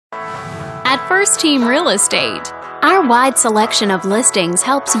at First Team Real Estate. Our wide selection of listings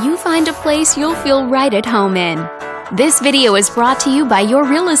helps you find a place you'll feel right at home in. This video is brought to you by your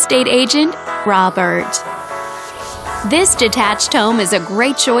real estate agent, Robert. This detached home is a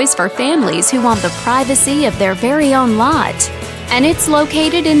great choice for families who want the privacy of their very own lot, and it's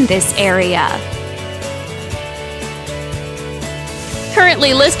located in this area.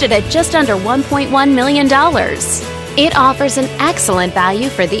 Currently listed at just under $1.1 million, it offers an excellent value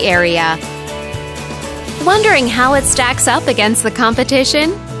for the area. Wondering how it stacks up against the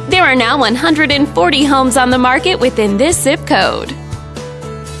competition? There are now 140 homes on the market within this zip code.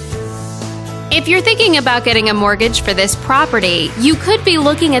 If you're thinking about getting a mortgage for this property, you could be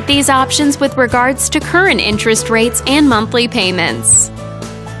looking at these options with regards to current interest rates and monthly payments.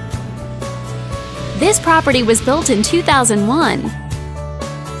 This property was built in 2001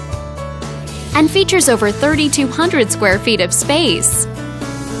 and features over 3,200 square feet of space,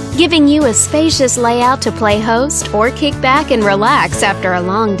 giving you a spacious layout to play host or kick back and relax after a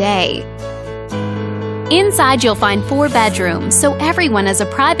long day. Inside you'll find 4 bedrooms, so everyone has a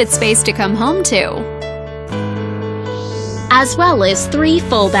private space to come home to, as well as 3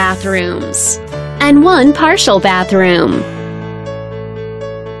 full bathrooms and 1 partial bathroom.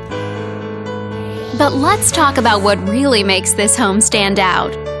 But let's talk about what really makes this home stand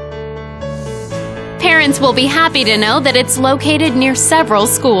out. Parents will be happy to know that it's located near several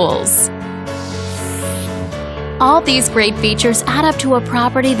schools. All these great features add up to a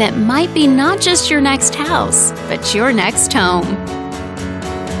property that might be not just your next house, but your next home.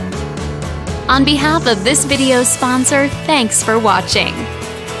 On behalf of this video's sponsor, thanks for watching.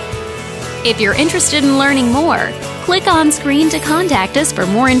 If you're interested in learning more, click on screen to contact us for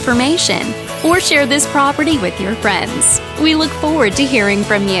more information or share this property with your friends. We look forward to hearing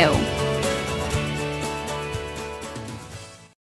from you.